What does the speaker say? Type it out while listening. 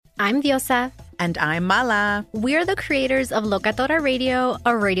I'm Diosa. And I'm Mala. We're the creators of Locatora Radio, a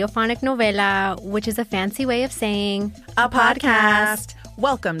radiophonic novela, which is a fancy way of saying a podcast.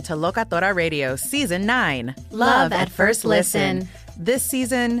 Welcome to Locatora Radio Season 9, Love at First Listen. This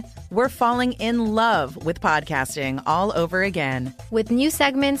season, we're falling in love with podcasting all over again. With new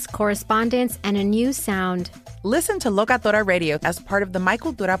segments, correspondence, and a new sound. Listen to Locatora Radio as part of the My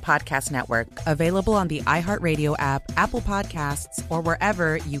Cultura Podcast Network, available on the iHeartRadio app, Apple Podcasts, or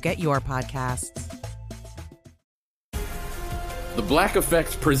wherever you get your podcasts. The Black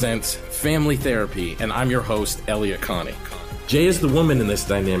Effect presents Family Therapy, and I'm your host, Elliot Connie. Jay is the woman in this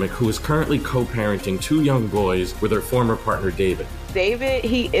dynamic who is currently co-parenting two young boys with her former partner, David. David,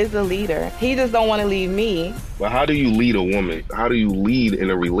 he is a leader. He just don't want to leave me. But how do you lead a woman? How do you lead in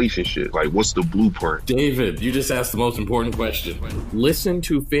a relationship? Like, what's the blueprint? David, you just asked the most important question. Listen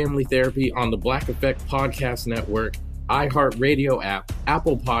to Family Therapy on the Black Effect Podcast Network, iHeartRadio app,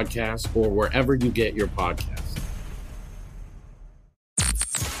 Apple Podcasts, or wherever you get your podcasts.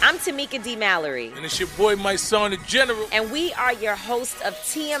 I'm Tamika D. Mallory. And it's your boy, my son, the General. And we are your hosts of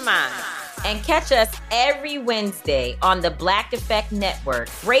TMI. And catch us every Wednesday on the Black Effect Network,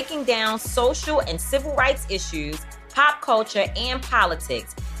 breaking down social and civil rights issues, pop culture, and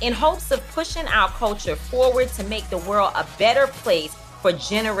politics in hopes of pushing our culture forward to make the world a better place for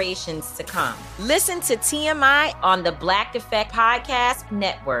generations to come. Listen to TMI on the Black Effect Podcast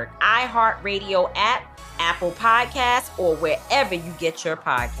Network, iHeartRadio app, Apple Podcasts, or wherever you get your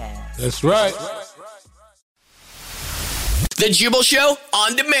podcasts. That's right. The Jubal Show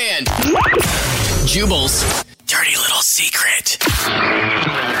on demand. Jubal's dirty little secret.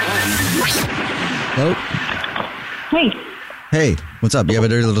 Hello? Hey. Hey, what's up? You have a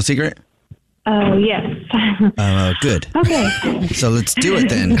dirty little secret? Yes. Good. Okay. So let's do it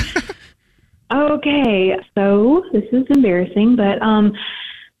then. Okay. So this is embarrassing, but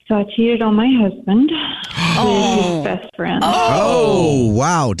so I cheated on my husband with his best friend. Oh,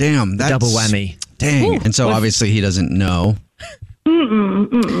 wow. Damn. That's double whammy. Dang. Ooh. And so obviously he doesn't know.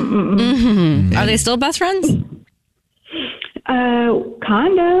 Are they still best friends?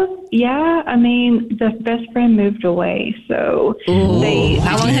 Kind of. Yeah. I mean, the best friend moved away, so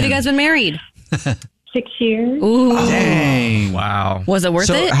How long have you guys been married? 6 years. Ooh. Dang. Wow. Was it worth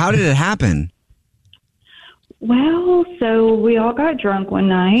it? So how did it happen? Well, so we all got drunk one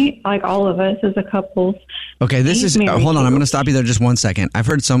night, like all of us as a couple. Okay, this is, hold on, I'm going to stop you there just 1 second. I've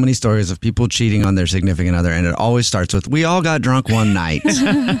heard so many stories of people cheating on their significant other, and it always starts with, we all got drunk one night,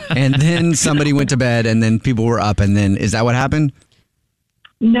 and then somebody went to bed, and then people were up, and then, is that what happened?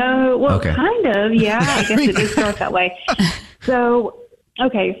 No, well, Okay. kind of, yeah, I guess it did start that way. So,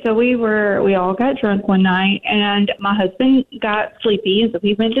 okay, so we all got drunk one night, and my husband got sleepy, and so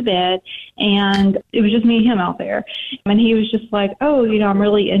he went to bed, and it was just me and him out there. And he was just like, oh, I'm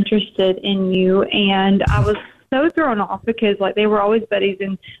really interested in you. And I was so thrown off because, like, they were always buddies,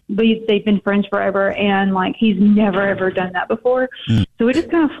 and they've been friends forever, and, like, he's never, ever done that before. So we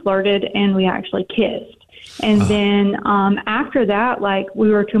just kind of flirted, and we actually kissed. And then after that, like, we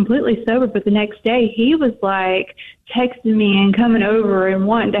were completely sober, but the next day he was like texting me and coming over and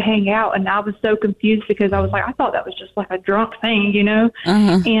wanting to hang out. And I was so confused because I was like, I thought that was just like a drunk thing,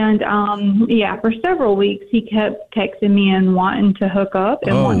 And yeah, for several weeks he kept texting me and wanting to hook up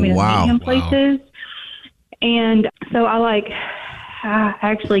and wanting me to meet him places. And so I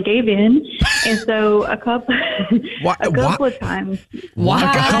actually gave in. And so a couple of times.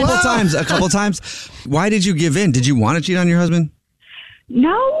 A couple times. Why did you give in? Did you want to cheat on your husband?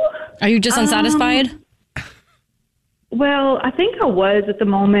 No. Are you just unsatisfied? Well, I think I was at the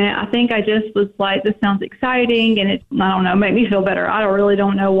moment. I think I just was like, this sounds exciting, and it, I don't know, made me feel better. I really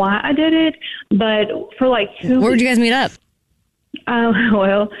don't know why I did it, but for like 2 weeks. Where did you guys meet up?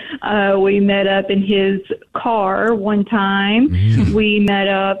 We met up in his car one time. We met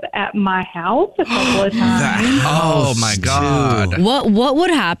up at my house a couple of times. Oh my God. What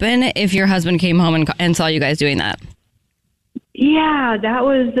would happen if your husband came home and saw you guys doing that? Yeah, that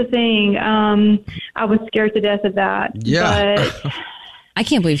was the thing. I was scared to death of that. Yeah. But I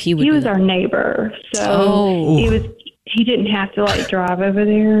can't believe he was our neighbor. So he didn't have to like drive over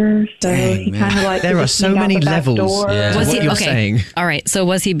there. So Dang, he kind of like there are so many levels. Yeah. Was what he you're okay? saying. All right. So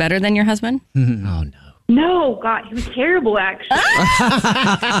was he better than your husband? Oh no. No, God, he was terrible, actually.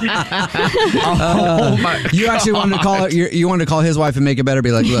 You actually wanted to call you wanted to call his wife and make it better.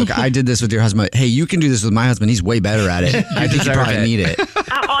 Be like, look, I did this with your husband. Hey, you can do this with my husband. He's way better at it. I think you probably need it.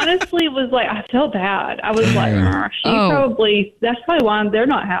 I honestly was like, I felt bad. I was like, that's probably why they're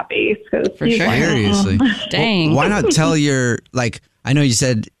not happy. For sure. Like, seriously. Dang. Well, why not tell your, like, I know you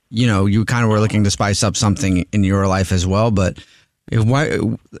said, you kind of were looking to spice up something in your life as well, but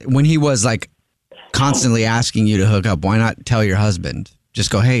When he was like constantly asking you to hook up, why not tell your husband? Just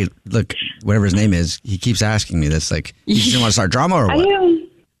go, hey, look, whatever his name is, he keeps asking me this. Like, you just didn't want to start drama or what?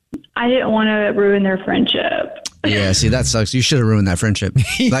 I didn't want to ruin their friendship. Yeah, see, that sucks. You should have ruined that friendship.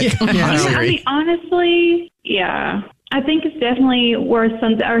 Like, honestly, yeah. I think it's definitely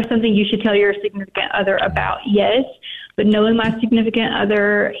something you should tell your significant other about, yes. But knowing my significant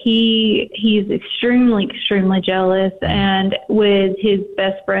other, he's extremely, extremely jealous. And with his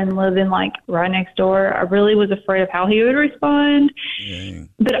best friend living like right next door, I really was afraid of how he would respond. Dang.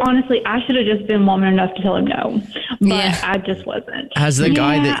 But honestly, I should have just been woman enough to tell him no. But I just wasn't. Has the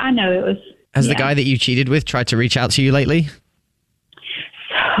guy I know it was. Has the guy that you cheated with tried to reach out to you lately?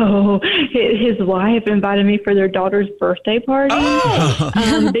 So his wife invited me for their daughter's birthday party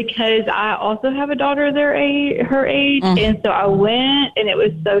because I also have a daughter her age, and so I went, and it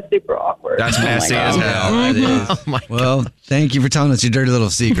was so super awkward. That's messy as hell. Well, thank you for telling us your dirty little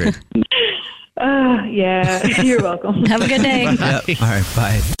secret. Yeah, you're welcome. Have a good day. Yep. All right,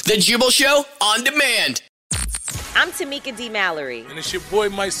 bye. The Jubal Show on demand. I'm Tamika D. Mallory. And it's your boy,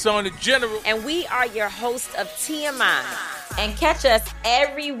 my son, the General. And we are your hosts of TMI. And catch us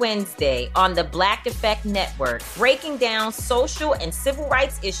every Wednesday on the Black Effect Network, breaking down social and civil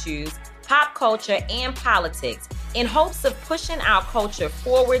rights issues, pop culture, and politics in hopes of pushing our culture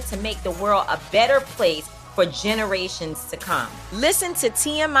forward to make the world a better place for generations to come. Listen to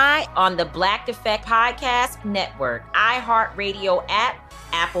TMI on the Black Effect Podcast Network, iHeartRadio app,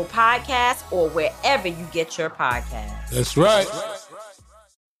 Apple Podcasts, or wherever you get your podcasts. That's right.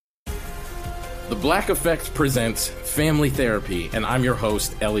 The Black Effect presents Family Therapy, and I'm your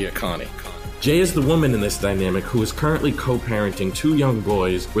host, Elliot Connie. Jay is the woman in this dynamic who is currently co-parenting 2 young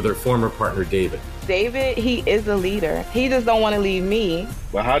boys with her former partner, David. David, he is a leader. He just don't want to leave me.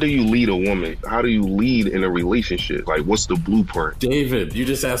 But how do you lead a woman? How do you lead in a relationship? Like, what's the blueprint? David, you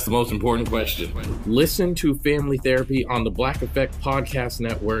just asked the most important question. Listen to Family Therapy on the Black Effect Podcast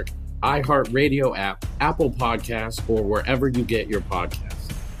Network, iHeartRadio app, Apple Podcasts, or wherever you get your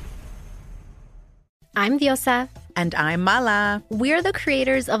podcasts. I'm Diosa. And I'm Mala. We're the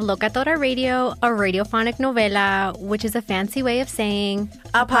creators of Locatora Radio, a radiophonic novela, which is a fancy way of saying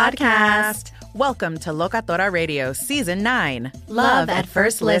a podcast. Welcome to Locatora Radio Season 9, Love at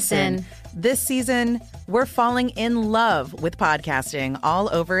First Listen. This season, we're falling in love with podcasting all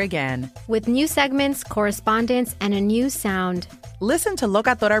over again. With new segments, correspondence, and a new sound. Listen to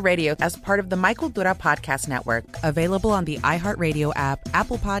Locatora Radio as part of the My Cultura Podcast Network, available on the iHeartRadio app,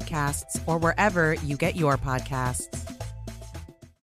 Apple Podcasts, or wherever you get your podcasts.